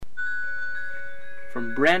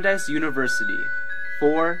from Brandeis University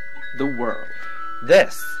for the world.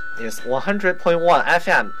 This is 100.1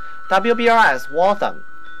 FM WBRS Waltham.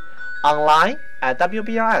 Online at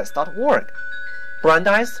WBRS.org.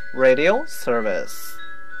 Brandeis Radio Service.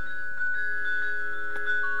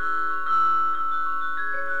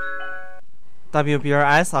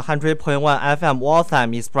 WBRS 100.1 FM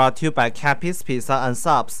Waltham is brought to you by Cappy's Pizza and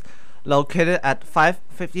Subs, located at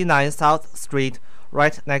 559 South Street,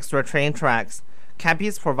 right next to the train tracks.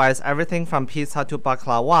 Cappy's provides everything from pizza to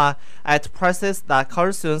baklava at prices that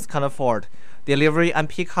Carsoons can afford. Delivery and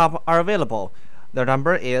pickup are available. The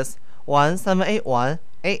number is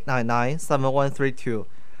 1781-899-7132.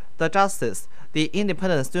 The Justice, the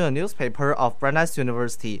independent student newspaper of Brandeis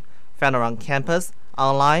University, found around campus,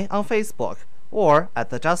 online on Facebook, or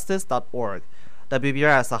at thejustice.org.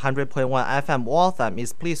 WBRS 100.1 FM Waltham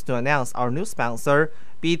is pleased to announce our new sponsor,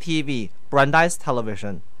 BTV, Brandeis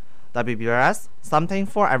Television. WBRS, something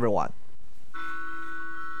for everyone.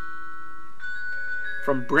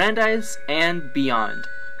 From Brandeis and beyond,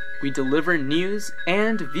 we deliver news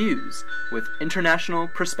and views with international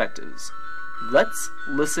perspectives. Let's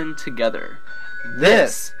listen together.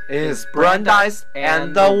 This is Brandeis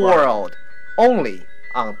and the World, only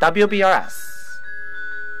on WBRS.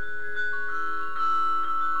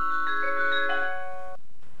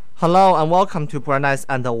 Hello and welcome to Brandeis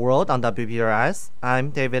and the World on WBRS.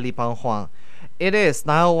 I'm David Libang Huang. It is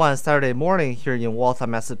 9:01 Saturday morning here in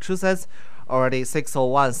Waltham, Massachusetts, already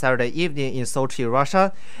 6:01 Saturday evening in Sochi,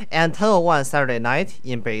 Russia, and 10:01 Saturday night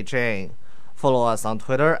in Beijing. Follow us on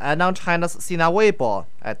Twitter and on China's Sina Weibo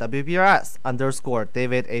at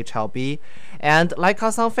WBRS_DavidHLB, and like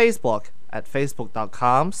us on Facebook at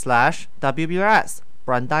facebook.com/WBRS,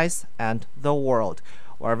 Brandeis and the World.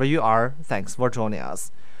 Wherever you are, thanks for joining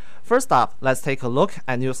us. First up, let's take a look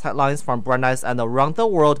at news headlines from Brandeis and around the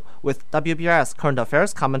world with WBRS current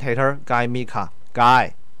affairs commentator Guy Mika.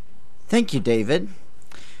 Guy. Thank you, David.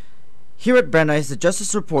 Here at Brandeis, the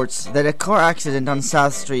Justice reports that a car accident on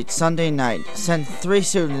South Street Sunday night sent 3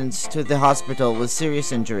 students to the hospital with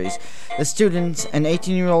serious injuries. The students, an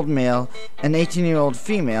 18-year-old male, an 18-year-old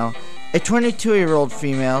female, a 22-year-old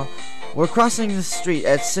female, were crossing the street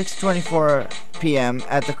at 6:24 p.m.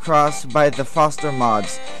 at the cross by the Foster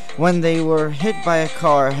Mods when they were hit by a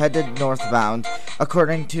car headed northbound,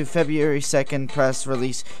 according to February 2nd press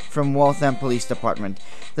release from Waltham Police Department.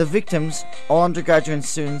 The victims, all undergraduate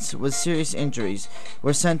students with serious injuries,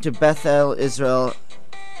 were sent to Beth El Israel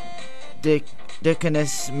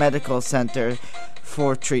Deaconess Medical Center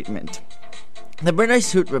for treatment. The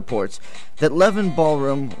Brandeis Hoot reports that Levin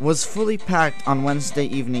Ballroom was fully packed on Wednesday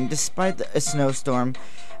evening despite a snowstorm,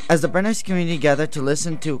 as the Brandeis community gathered to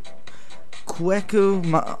listen to Kweku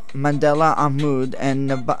Mandela Ahmud and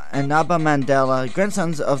Naba Mandela,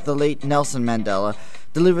 grandsons of the late Nelson Mandela,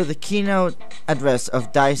 deliver the keynote address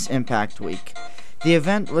of DICE Impact Week. The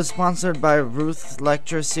event was sponsored by Ruth's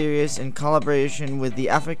Lecture Series in collaboration with the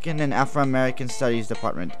African and Afro-American Studies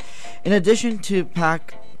Department. In addition to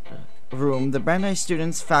packed room, the Brandeis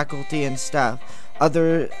students, faculty, and staff,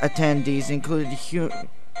 other attendees included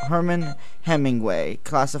Herman Hemingway,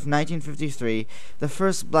 class of 1953, the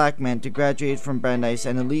first black man to graduate from Brandeis,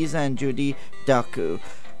 and Eliza and Judy Daku,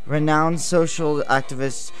 renowned social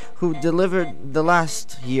activists who delivered the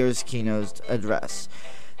last year's keynote address.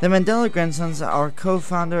 The Mandela grandsons are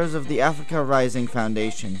co-founders of the Africa Rising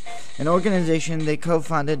Foundation, an organization they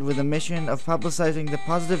co-founded with a mission of publicizing the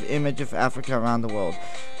positive image of Africa around the world.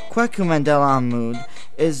 Kweku Mandela Ahmud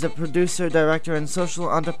is the producer, director, and social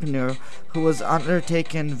entrepreneur who has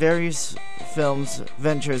undertaken various films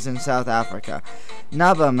ventures in South Africa.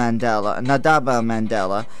 Nadaba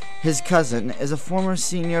Mandela, his cousin, is a former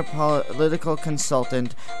senior political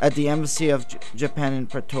consultant at the Embassy of Japan in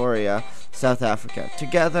Pretoria, South Africa.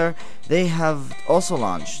 Together, they have also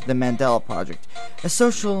launched the Mandela Project, a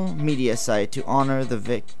social media site to honor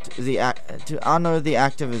the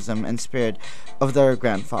activism and spirit of their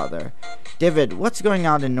grandfather. David, what's going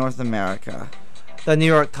on in North America? The New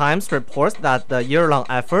York Times reports that the year-long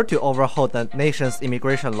effort to overhaul the nation's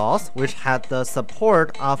immigration laws, which had the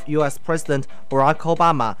support of U.S. President Barack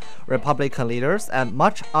Obama, Republican leaders, and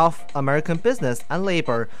much of American business and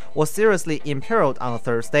labor, was seriously imperiled on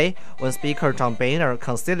Thursday when Speaker John Boehner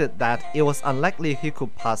conceded that it was unlikely he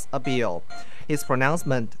could pass a bill. His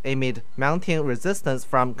pronouncement, amid mounting resistance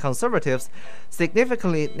from conservatives,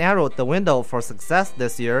 significantly narrowed the window for success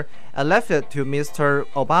this year and left it to Mr.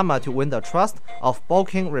 Obama to win the trust of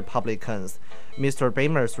bulking Republicans. Mr.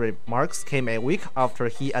 Boehner's remarks came a week after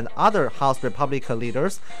he and other House Republican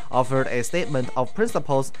leaders offered a statement of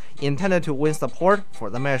principles intended to win support for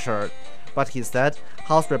the measure. but he said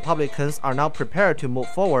House Republicans are now prepared to move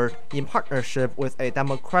forward in partnership with a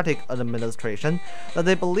Democratic administration that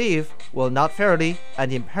they believe will not fairly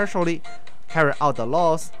and impartially carry out the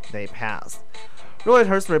laws they passed.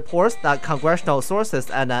 Reuters reports that congressional sources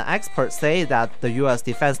and an expert say that the U.S.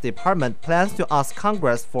 Defense Department plans to ask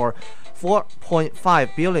Congress for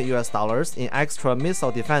 $4.5 billion in extra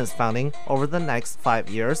missile defense funding over the next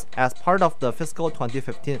 5 years as part of the fiscal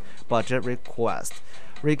 2015 budget request.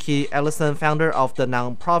 Ricky Ellison, founder of the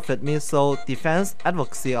nonprofit Missile Defense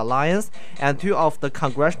Advocacy Alliance, and two of the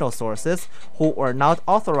congressional sources who were not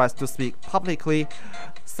authorized to speak publicly,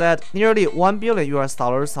 said nearly $1 billion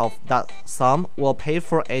of that sum will pay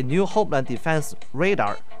for a new Homeland Defense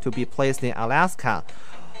radar to be placed in Alaska,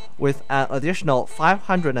 with an additional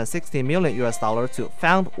 $560 million to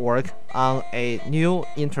fund work on a new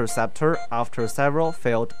interceptor after several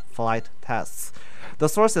failed flight tests. The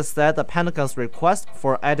sources said the Pentagon's request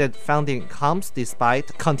for added funding comes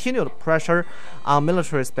despite continued pressure on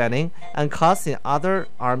military spending and cuts in other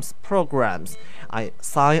arms programs, a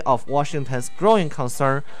sign of Washington's growing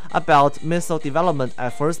concern about missile development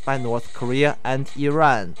efforts by North Korea and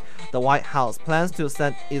Iran. The White House plans to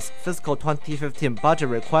send its fiscal 2015 budget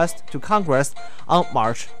request to Congress on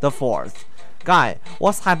March the 4th. Guy,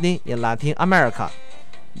 what's happening in Latin America?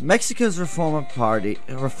 Mexico's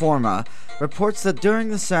Reforma reports that during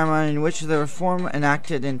the ceremony in which the reform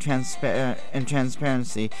enacted in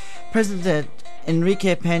transparency, President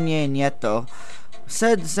Enrique Peña Nieto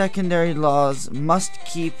said secondary laws must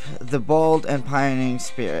keep the bold and pioneering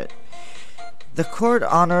spirit. The court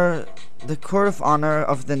of honor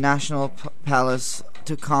of the National Palace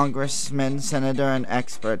to congressman, senator, and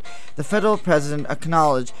expert, the federal president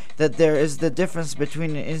acknowledged that there is the difference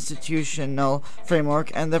between an institutional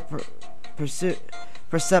framework and the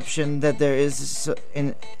perception that there is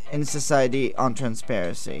in society on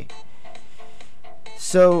transparency.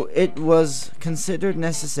 So it was considered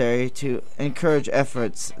necessary to encourage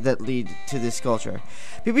efforts that lead to this culture.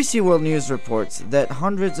 BBC World News reports that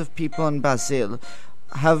hundreds of people in Brazil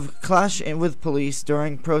have clashed with police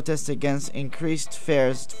during protests against increased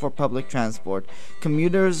fares for public transport.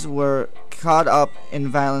 Commuters were caught up in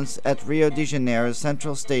violence at Rio de Janeiro's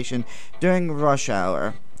Central Station during rush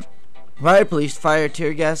hour. Riot police fired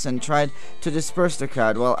tear gas and tried to disperse the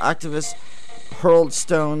crowd, while activists hurled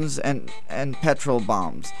stones and petrol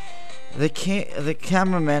bombs. A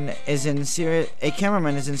cameraman is in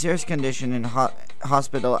serious condition in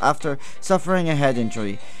hospital after suffering a head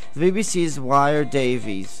injury. The BBC's Wire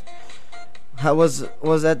Davies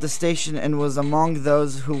was at the station and was among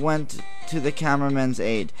those who went to the cameraman's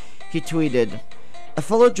aid. He tweeted, "A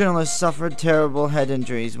fellow journalist suffered terrible head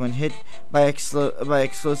injuries when hit by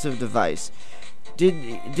explosive device.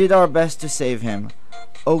 Did our best to save him."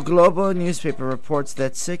 O Globo newspaper reports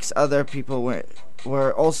that 6 other people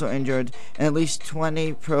were also injured and at least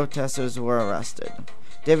 20 protesters were arrested.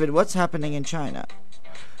 David, what's happening in China?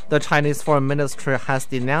 The Chinese Foreign Ministry has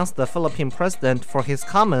denounced the Philippine president for his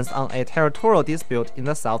comments on a territorial dispute in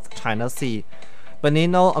the South China Sea.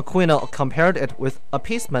 Benigno Aquino compared it with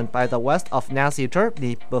appeasement by the west of Nazi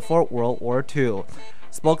Germany before World War II.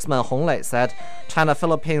 Spokesman Hong Lei said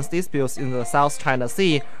China-Philippines disputes in the South China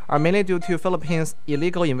Sea are mainly due to Philippines'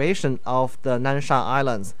 illegal invasion of the Nanshan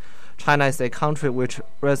Islands. China is a country which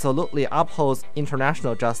resolutely upholds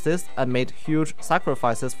international justice and made huge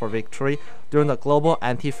sacrifices for victory during the global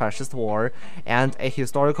anti-fascist war, and a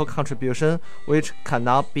historical contribution which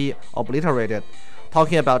cannot be obliterated.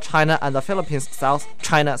 Talking about China and the Philippines South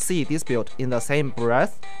China Sea dispute in the same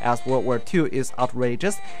breath as World War II is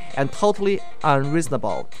outrageous and totally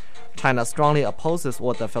unreasonable. China strongly opposes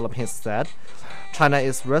what the Philippines said. China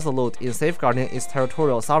is resolute in safeguarding its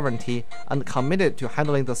territorial sovereignty and committed to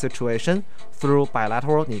handling the situation through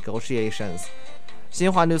bilateral negotiations.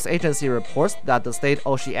 Xinhua News Agency reports that the State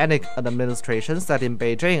Oceanic Administration said in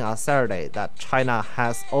Beijing on Saturday that China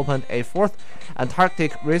has opened a 4th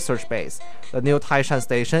Antarctic research base. The new Taishan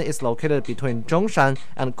station is located between Zhongshan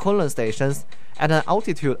and Kunlun stations at an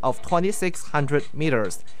altitude of 2,600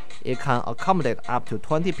 meters. It can accommodate up to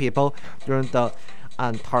 20 people during the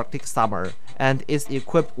Antarctic summer and is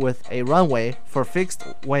equipped with a runway for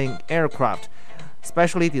fixed-wing aircraft,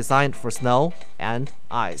 specially designed for snow and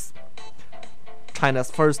ice.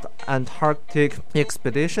 China's first Antarctic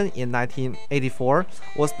expedition in 1984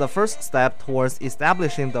 was the first step towards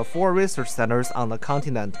establishing the 4 research centers on the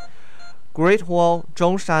continent: Great Wall,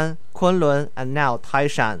 Zhongshan, Kunlun, and now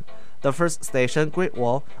Taishan. The first station, Great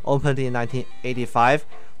Wall, opened in 1985.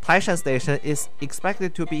 Taishan Station is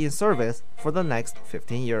expected to be in service for the next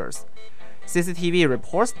 15 years. CCTV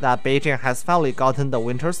reports that Beijing has finally gotten the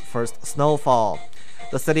winter's first snowfall.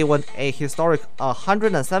 The city went a historic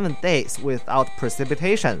 107 days without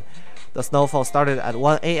precipitation. The snowfall started at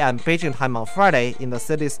 1 a.m. Beijing time on Friday in the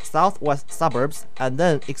city's southwest suburbs and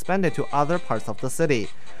then expanded to other parts of the city.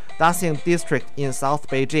 Daxing District in South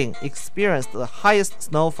Beijing experienced the highest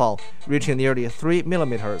snowfall, reaching nearly 3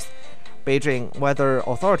 millimeters. Beijing weather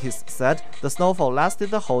authorities said the snowfall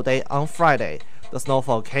lasted the whole day on Friday. The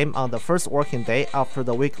snowfall came on the first working day after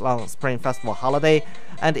the week-long Spring Festival holiday,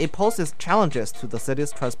 and it poses challenges to the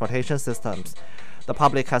city's transportation systems. The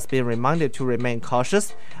public has been reminded to remain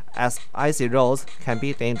cautious, as icy roads can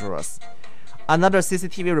be dangerous. Another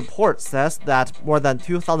CCTV report says that more than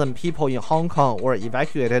 2,000 people in Hong Kong were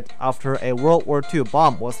evacuated after a World War II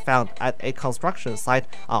bomb was found at a construction site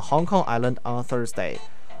on Hong Kong Island on Thursday.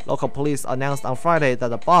 Local police announced on Friday that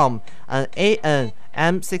the bomb, an AN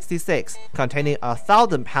M66 containing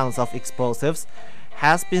 1,000 pounds of explosives,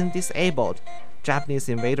 has been disabled. Japanese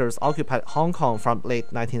invaders occupied Hong Kong from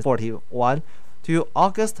late 1941 to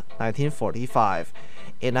August 1945.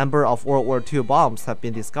 A number of World War II bombs have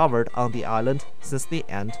been discovered on the island since the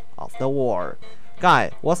end of the war. Guy,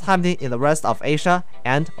 what's happening in the rest of Asia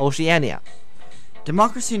and Oceania?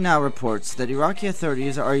 Democracy Now! Reports that Iraqi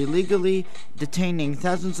authorities are illegally detaining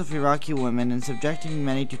thousands of Iraqi women and subjecting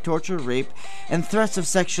many to torture, rape, and threats of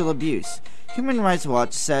sexual abuse. Human Rights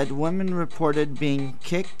Watch said women reported being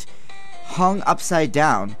kicked, hung upside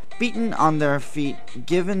down, beaten on their feet,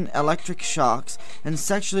 given electric shocks, and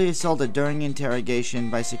sexually assaulted during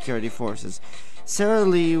interrogation by security forces. Sarah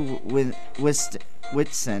Lee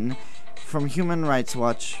Whitson from Human Rights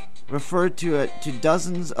Watch referred to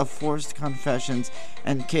dozens of forced confessions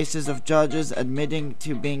and cases of judges admitting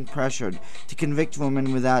to being pressured to convict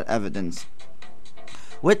women without evidence.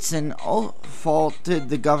 Whitson faulted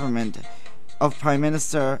the government of Prime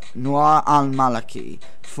Minister Noor al-Maliki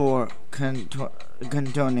for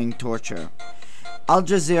condoning torture. Al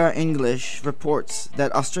Jazeera English reports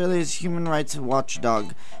that Australia's human rights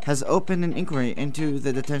watchdog has opened an inquiry into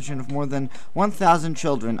the detention of more than 1,000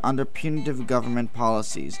 children under punitive government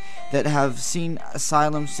policies that have seen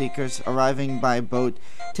asylum seekers arriving by boat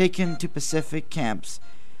taken to Pacific camps.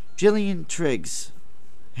 Gillian Triggs,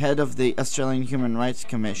 head of the Australian Human Rights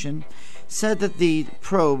Commission, said that the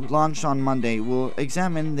probe launched on Monday will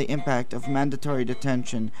examine the impact of mandatory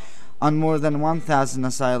detention on more than 1,000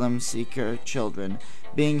 asylum seeker children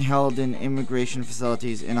being held in immigration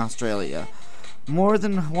facilities in Australia. More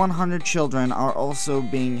than 100 children are also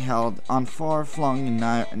being held on far-flung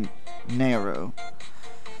Nauru.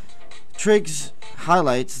 Triggs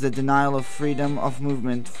highlights the denial of freedom of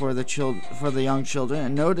movement for the young children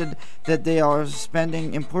and noted that they are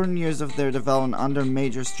spending important years of their development under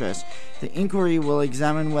major stress. The inquiry will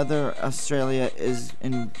examine whether Australia is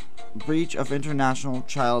in breach of international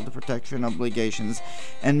child protection obligations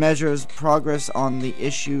and measures progress on the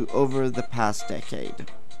issue over the past decade.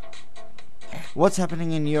 What's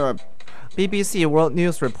happening in Europe? BBC World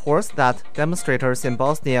News reports that demonstrators in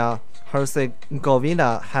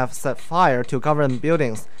Bosnia-Herzegovina have set fire to government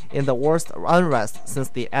buildings in the worst unrest since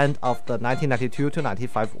the end of the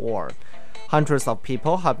 1992-95 war. Hundreds of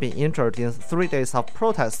people have been injured in 3 days of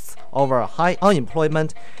protests over high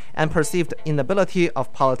unemployment and perceived inability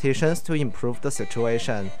of politicians to improve the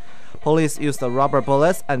situation. Police used rubber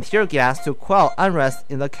bullets and tear gas to quell unrest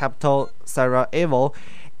in the capital Sarajevo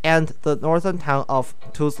and the northern town of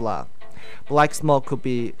Tuzla. Black smoke could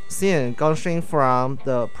be seen gushing from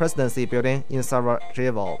the presidency building in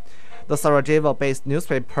Sarajevo. The Sarajevo-based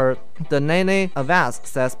newspaper Dnevni Avaz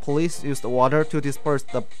says police used water to disperse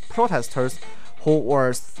the protesters who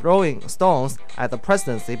were throwing stones at the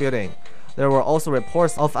presidency building. There were also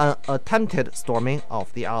reports of an attempted storming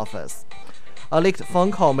of the office. A leaked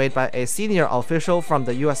phone call made by a senior official from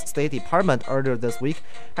the U.S. State Department earlier this week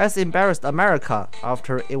has embarrassed America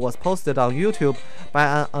after it was posted on YouTube by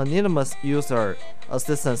an anonymous user.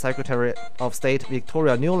 Assistant Secretary of State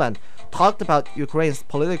Victoria Nuland talked about Ukraine's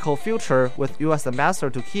political future with U.S. Ambassador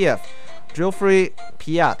to Kiev, Geoffrey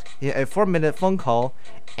Piat, in a 4-minute phone call,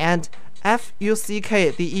 and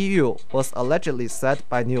FUCK the EU was allegedly said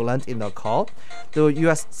by Nuland in the call. The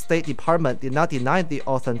U.S. State Department did not deny the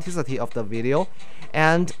authenticity of the video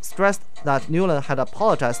and stressed that Nuland had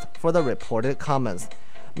apologized for the reported comments.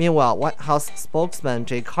 Meanwhile, White House spokesman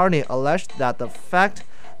Jay Carney alleged that the fact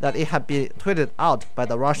that it had been tweeted out by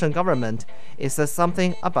the Russian government, it says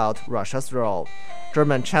something about Russia's role.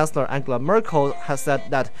 German Chancellor Angela Merkel has said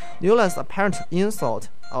that Nuland's apparent insult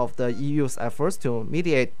of the EU's efforts to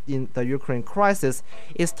mediate in the Ukraine crisis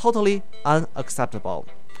is totally unacceptable.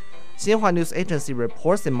 Xinhua news agency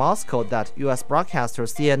reports in Moscow that U.S. broadcaster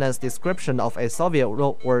CNN's description of a Soviet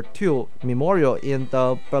World War II memorial in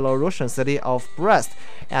the Belarusian city of Brest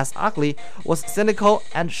as ugly was cynical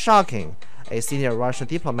and shocking, a senior Russian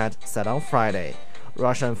diplomat said on Friday.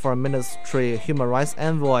 Russian Foreign Ministry Human Rights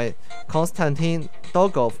Envoy Konstantin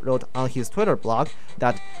Dolgov wrote on his Twitter blog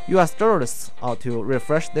that U.S. journalists ought to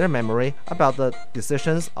refresh their memory about the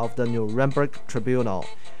decisions of the Nuremberg Tribunal.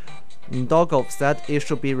 Dolgov said it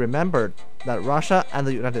should be remembered that Russia and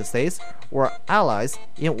the United States were allies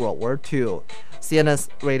in World War II. CNN's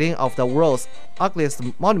rating of the world's ugliest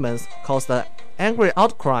monuments caused an angry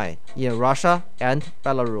outcry in Russia and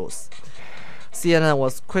Belarus. CNN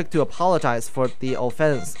was quick to apologize for the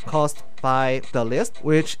offense caused by the list,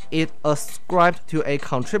 which it ascribed to a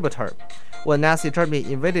contributor. When Nazi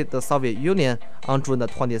Germany invaded the Soviet Union on June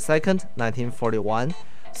 22, 1941,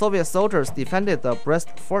 Soviet soldiers defended the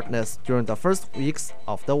Brest fortress during the first weeks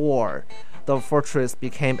of the war. The fortress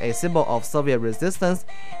became a symbol of Soviet resistance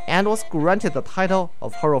and was granted the title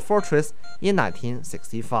of Hero Fortress in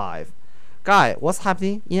 1965. Guy, what's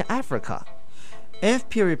happening in Africa?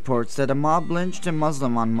 AFP reports that a mob lynched a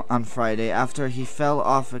Muslim on Friday after he fell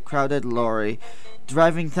off a crowded lorry,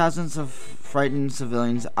 driving thousands of frightened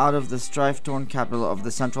civilians out of the strife-torn capital of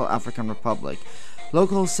the Central African Republic.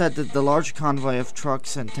 Locals said that the large convoy of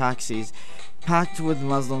trucks and taxis, packed with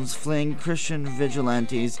Muslims fleeing Christian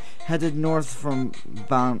vigilantes, headed north from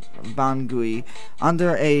Bangui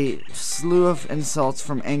under a slew of insults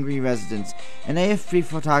from angry residents. An AFP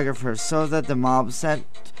photographer saw that the mob set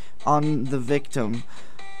on the victim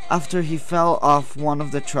after he fell off one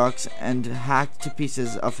of the trucks and hacked to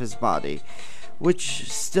pieces of his body, which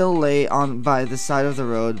still lay on by the side of the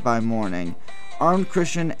road by morning. Armed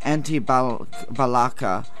Christian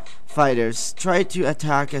anti-Balaka fighters tried to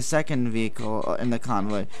attack a second vehicle in the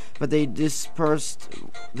convoy, but they dispersed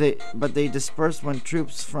when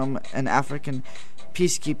troops from an African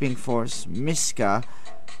peacekeeping force, Mika,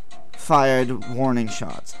 fired warning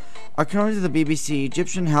shots. According to the BBC,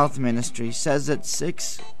 Egyptian Health Ministry says that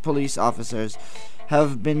 6 police officers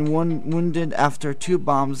have been wounded after 2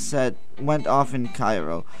 bombs went off in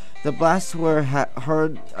Cairo. The blasts were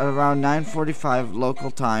heard around 9:45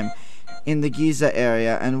 local time in the Giza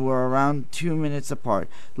area and were around 2 minutes apart.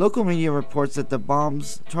 Local media reports that the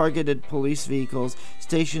bombs targeted police vehicles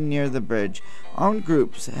stationed near the bridge. Armed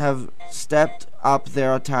groups have stepped up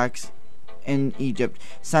their attacks in Egypt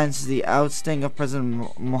since the ousting of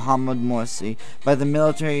President Mohamed Morsi by the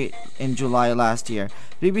military in July last year.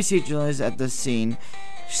 BBC journalists at the scene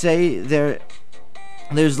say there's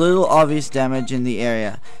little obvious damage in the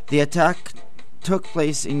area. The attack took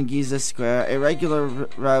place in Giza Square, a regular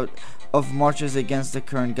route of marches against the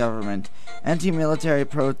current government. Anti-military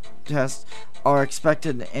protests are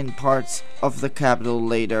expected in parts of the capital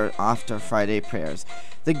later after Friday prayers.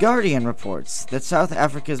 The Guardian reports that South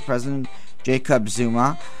Africa's President Jacob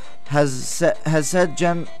Zuma has said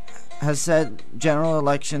general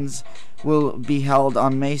elections will be held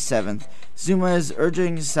on May 7th. Zuma is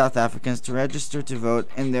urging South Africans to register to vote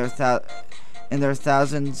in their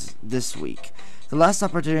thousands this week, the last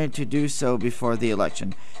opportunity to do so before the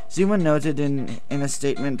election. Zuma noted in a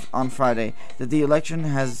statement on Friday that the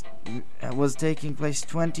election was taking place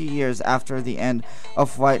 20 years after the end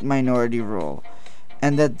of white minority rule,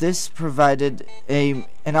 and that this provided an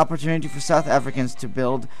opportunity for South Africans to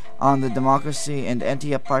build on the democracy and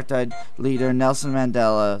anti-apartheid leader Nelson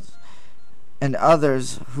Mandela and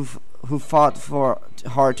others who fought so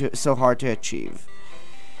hard to achieve.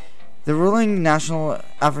 The ruling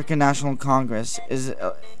African National Congress is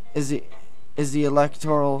the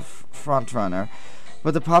electoral frontrunner,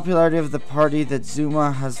 but the popularity of the party that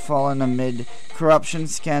Zuma has fallen amid corruption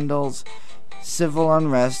scandals, civil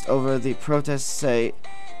unrest over the protests say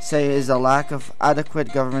is a lack of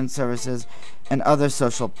adequate government services and other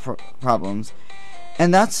social problems.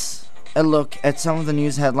 And that's a look at some of the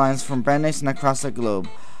news headlines from Brandeis and across the globe.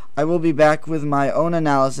 I will be back with my own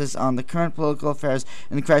analysis on the current political affairs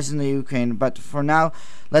and the crisis in the Ukraine, but for now,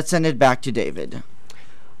 let's send it back to David.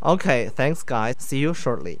 Okay, thanks guys. See you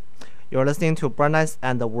shortly. You're listening to Brandeis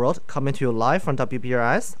and the World, coming to you live from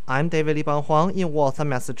WBRS. I'm David Libang Huang in Waltham,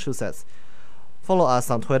 Massachusetts. Follow us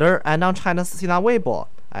on Twitter and on China's Sina Weibo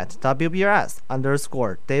at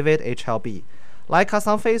WBRS_DavidHLB. Like us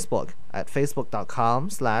on Facebook at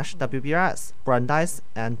facebook.com/WBRS, Brandeis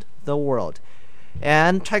and the World.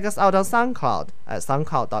 And check us out on SoundCloud at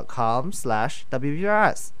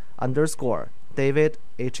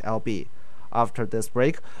soundcloud.com/WBRS_DavidHLB. After this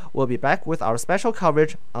break, we'll be back with our special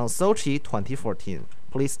coverage on Sochi 2014.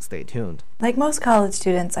 Please stay tuned. Like most college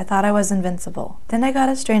students, I thought I was invincible. Then I got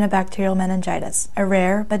a strain of bacterial meningitis, a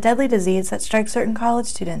rare but deadly disease that strikes certain college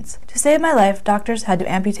students. To save my life, doctors had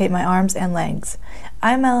to amputate my arms and legs.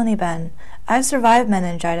 I'm Melanie Ben. I've survived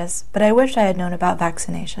meningitis, but I wish I had known about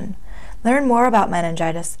vaccination. Learn more about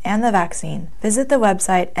meningitis and the vaccine. Visit the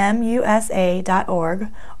website musa.org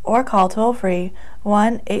or call toll-free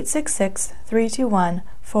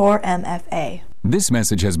 1-866-321-4MFA. This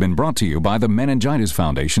message has been brought to you by the Meningitis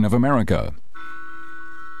Foundation of America.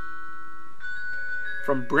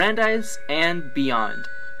 From Brandeis and beyond,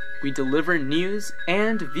 we deliver news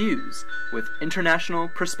and views with international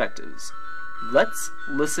perspectives. Let's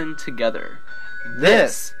listen together.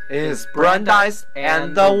 This is Brandeis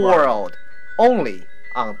and the World, only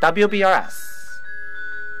on WBRS.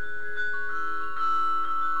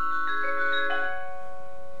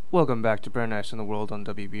 Welcome back to Brandeis and the World on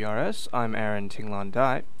WBRS. I'm Aaron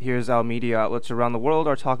Tinglan. Here's how media outlets around the world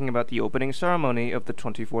are talking about the opening ceremony of the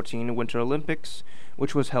 2014 Winter Olympics,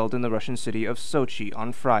 which was held in the Russian city of Sochi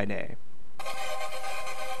on Friday.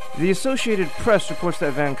 The Associated Press reports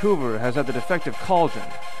that Vancouver has had the defective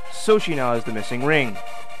cauldron. Sochi now has the missing ring.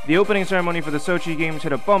 The opening ceremony for the Sochi Games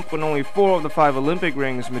hit a bump when only 4 of the 5 Olympic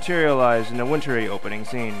rings materialized in a wintry opening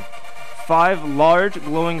scene. 5 large,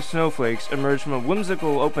 glowing snowflakes emerged from a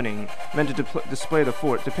whimsical opening meant to depict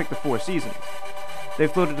the 4 seasons. They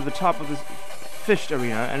floated to the top of the fished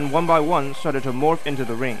arena and one by one started to morph into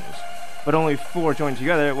the rings. But only 4 joined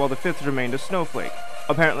together while the 5th remained a snowflake,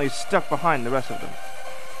 apparently stuck behind the rest of them.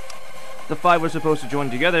 The 5 were supposed to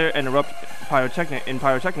join together and erupt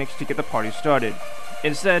pyrotechnics to get the party started.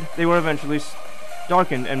 Instead, they were eventually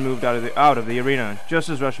darkened and moved out of the arena, just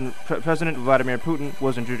as Russian President Vladimir Putin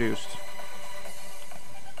was introduced.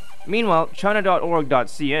 Meanwhile,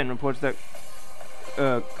 China.org.cn reports that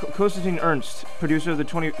Konstantin Ernst, producer of the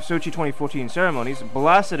Sochi 2014 ceremonies,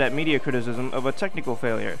 blasted at media criticism of a technical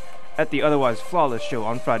failure at the otherwise flawless show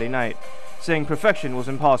on Friday night, saying perfection was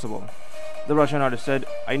impossible. The Russian artist said,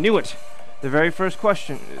 "I knew it. The very first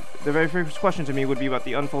question to me would be about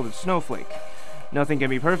the unfolded snowflake. Nothing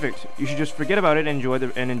can be perfect. You should just forget about it and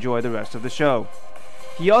enjoy the rest of the show."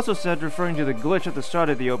 He also said, referring to the glitch at the start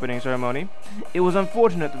of the opening ceremony, "It was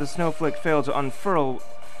unfortunate that the snowflake failed to unfurl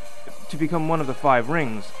to become one of the 5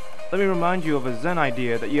 rings. Let me remind you of a Zen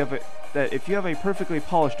idea that if you have a perfectly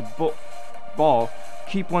polished ball,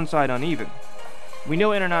 keep one side uneven. We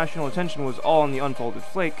know international attention was all on the unfolded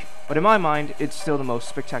flake, but in my mind, it's still the most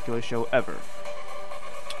spectacular show ever."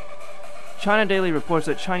 China Daily reports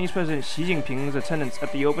that Chinese President Xi Jinping's attendance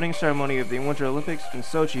at the opening ceremony of the Winter Olympics in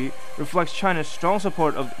Sochi reflects China's strong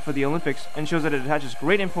support for the Olympics and shows that it attaches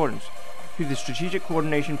great importance to the strategic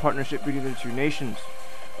coordination partnership between the 2 nations,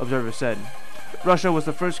 observers said. Russia was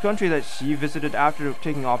the first country that Xi visited after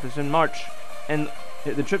taking office in March, and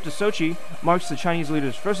the trip to Sochi marks the Chinese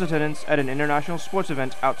leader's first attendance at an international sports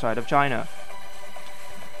event outside of China.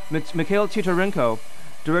 Mikhail Titarenko,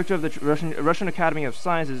 director of the Russian Academy of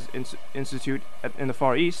Sciences Institute in the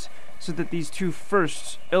Far East, said that these 2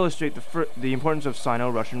 firsts illustrate the importance of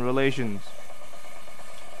Sino-Russian relations.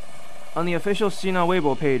 On the official Sina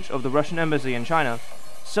Weibo page of the Russian embassy in China,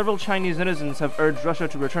 several Chinese citizens have urged Russia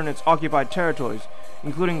to return its occupied territories,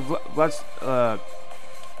 including Vladivostok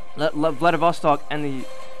and the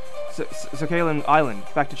Sakhalin Island,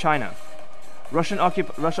 back to China. Russia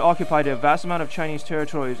occupied a vast amount of Chinese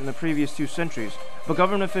territories in the previous 2 centuries, but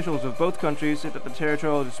government officials of both countries said that the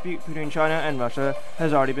territorial dispute between China and Russia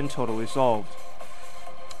has already been totally solved.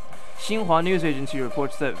 Xinhua News Agency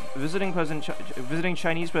reports that visiting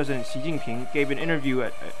Chinese President Xi Jinping gave an interview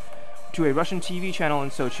to a Russian TV channel in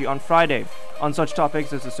Sochi on Friday on such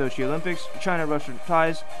topics as the Sochi Olympics, China-Russia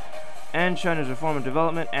ties, and China's reform and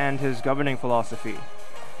development, and his governing philosophy.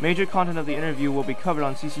 Major content of the interview will be covered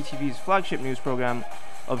on CCTV's flagship news program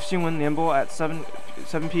of Xinwen Nianbo at 7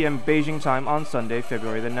 p.m. Beijing time on Sunday,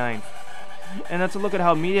 February the 9th. And that's a look at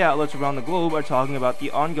how media outlets around the globe are talking about the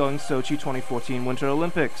ongoing Sochi 2014 Winter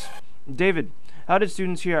Olympics. David, how did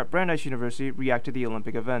students here at Brandeis University react to the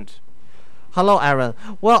Olympic event? Hello, Aaron.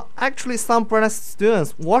 Well, actually, some Brandeis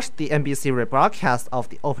students watched the NBC rebroadcast of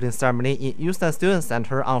the opening ceremony in Houston Student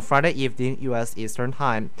Center on Friday evening, U.S. Eastern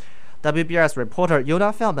Time. WBRS reporter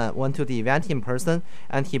Yoda Feldman went to the event in person,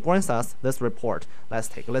 and he brings us this report. Let's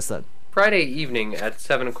take a listen. Friday evening at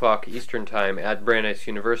 7 o'clock Eastern Time at Brandeis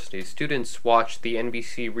University, students watched the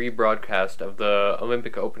NBC rebroadcast of the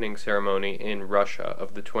Olympic opening ceremony in Russia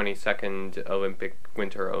of the 22nd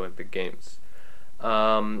Winter Olympic Games.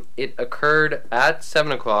 It occurred at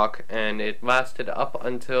 7 o'clock, and it lasted up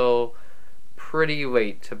until pretty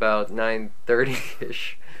late, about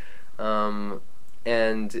 9:30-ish. And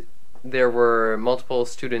there were multiple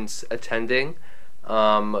students attending,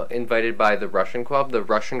 invited by the Russian club. The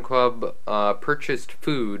Russian club purchased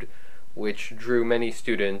food, which drew many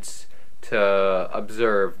students to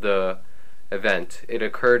observe the event. It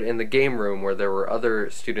occurred in the game room where there were other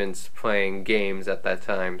students playing games at that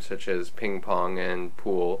time, such as ping pong and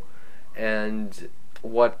pool. And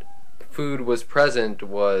what food was present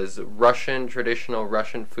was traditional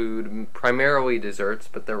Russian food, primarily desserts,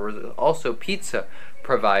 but there was also pizza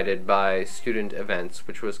provided by student events,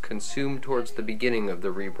 which was consumed towards the beginning of the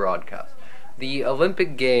rebroadcast. The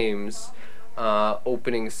Olympic Games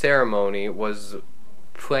opening ceremony was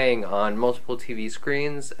playing on multiple TV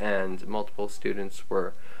screens, and multiple students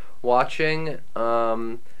were watching.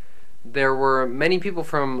 There were many people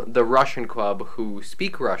from the Russian club who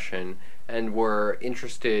speak Russian and were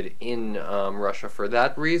interested in Russia for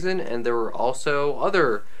that reason, and there were also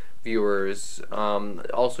other viewers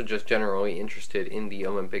also just generally interested in the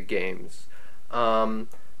Olympic Games.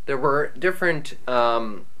 There were different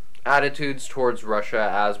attitudes towards Russia,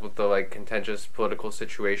 as with the contentious political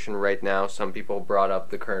situation right now. Some people brought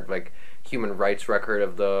up the current human rights record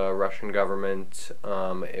of the Russian government.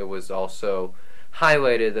 It was also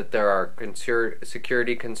highlighted that there are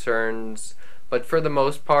security concerns, but for the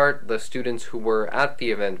most part, the students who were at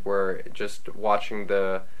the event were just watching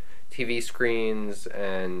the TV screens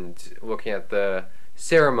and looking at the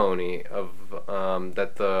ceremony of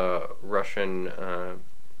that the Russian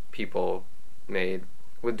people made.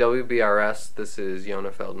 With WBRS, this is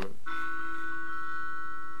Yona Feldman.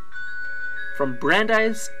 From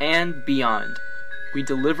Brandeis and beyond, we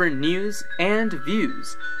deliver news and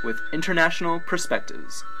views with international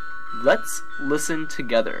perspectives. Let's listen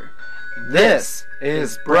together. This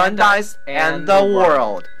is Brandeis and the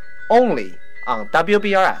World, only on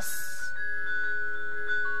WBRS.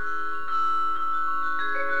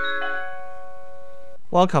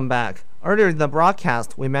 Welcome back. Earlier in the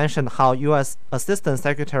broadcast, we mentioned how U.S. Assistant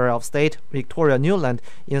Secretary of State Victoria Nuland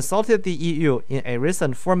insulted the EU in a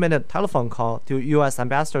recent 4-minute telephone call to U.S.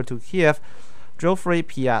 Ambassador to Kiev, Geoffrey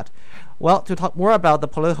Piat. Well, to talk more about the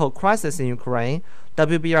political crisis in Ukraine,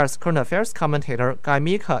 WBRS current affairs commentator Guy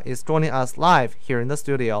Mika is joining us live here in the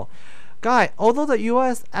studio. Guy, although the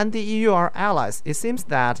U.S. and the EU are allies, it seems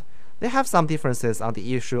that they have some differences on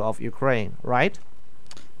the issue of Ukraine, right?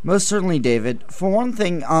 Most certainly, David. For one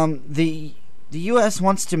thing, the U.S.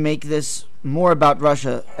 wants to make this more about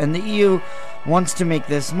Russia, and the EU wants to make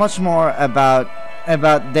this much more about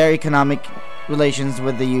their economic relations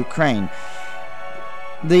with the Ukraine.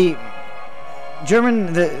 The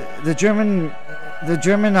German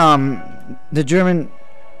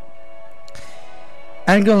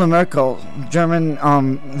Angela Merkel,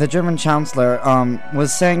 the German Chancellor,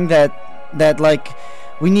 was saying that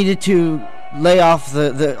we needed to lay off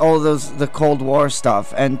the Cold War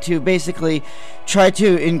stuff, and to basically try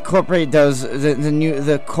to incorporate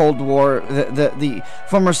the Cold War, the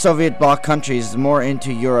former Soviet bloc countries more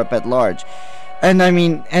into Europe at large.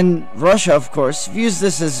 And Russia, of course, views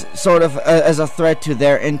this as sort of as a threat to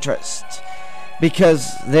their interests,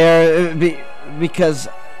 because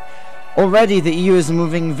already the EU is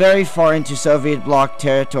moving very far into Soviet bloc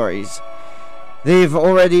territories. They've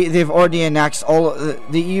already annexed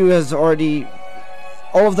the EU has already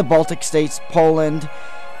all of the Baltic states, Poland,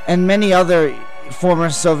 and many other former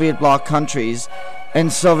Soviet bloc countries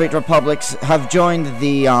and Soviet republics have joined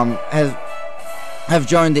the have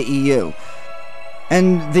joined the EU.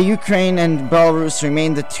 And the Ukraine and Belarus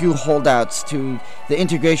remain the two holdouts to the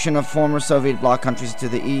integration of former Soviet bloc countries to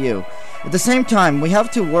the EU. At the same time, we have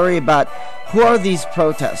to worry about who are these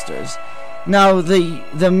protesters. Now, the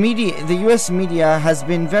U.S. media has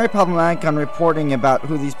been very problematic on reporting about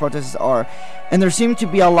who these protesters are, and there seem to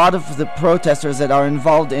be a lot of the protesters that are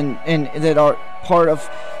involved in that are part of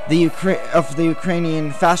the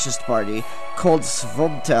Ukrainian fascist party called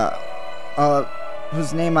Svoboda,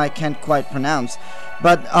 whose name I can't quite pronounce,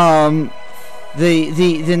 but there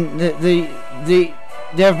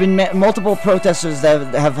have been multiple protesters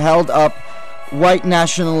that have held up white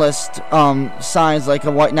nationalist signs, like a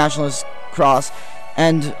white nationalist cross,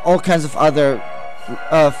 and all kinds of other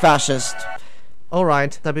fascist. All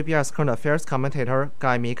right, WBRS current affairs commentator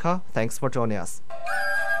Guy Mika, thanks for joining us.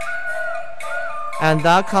 And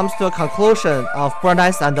that comes to a conclusion of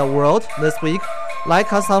Brandeis and the World this week.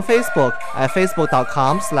 Like us on Facebook at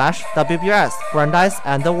facebook.com/WBRS Brandeis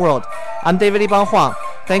and the World. I'm David Libang Huang.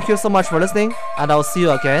 Thank you so much for listening, and I'll see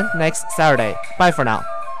you again next Saturday. Bye for now.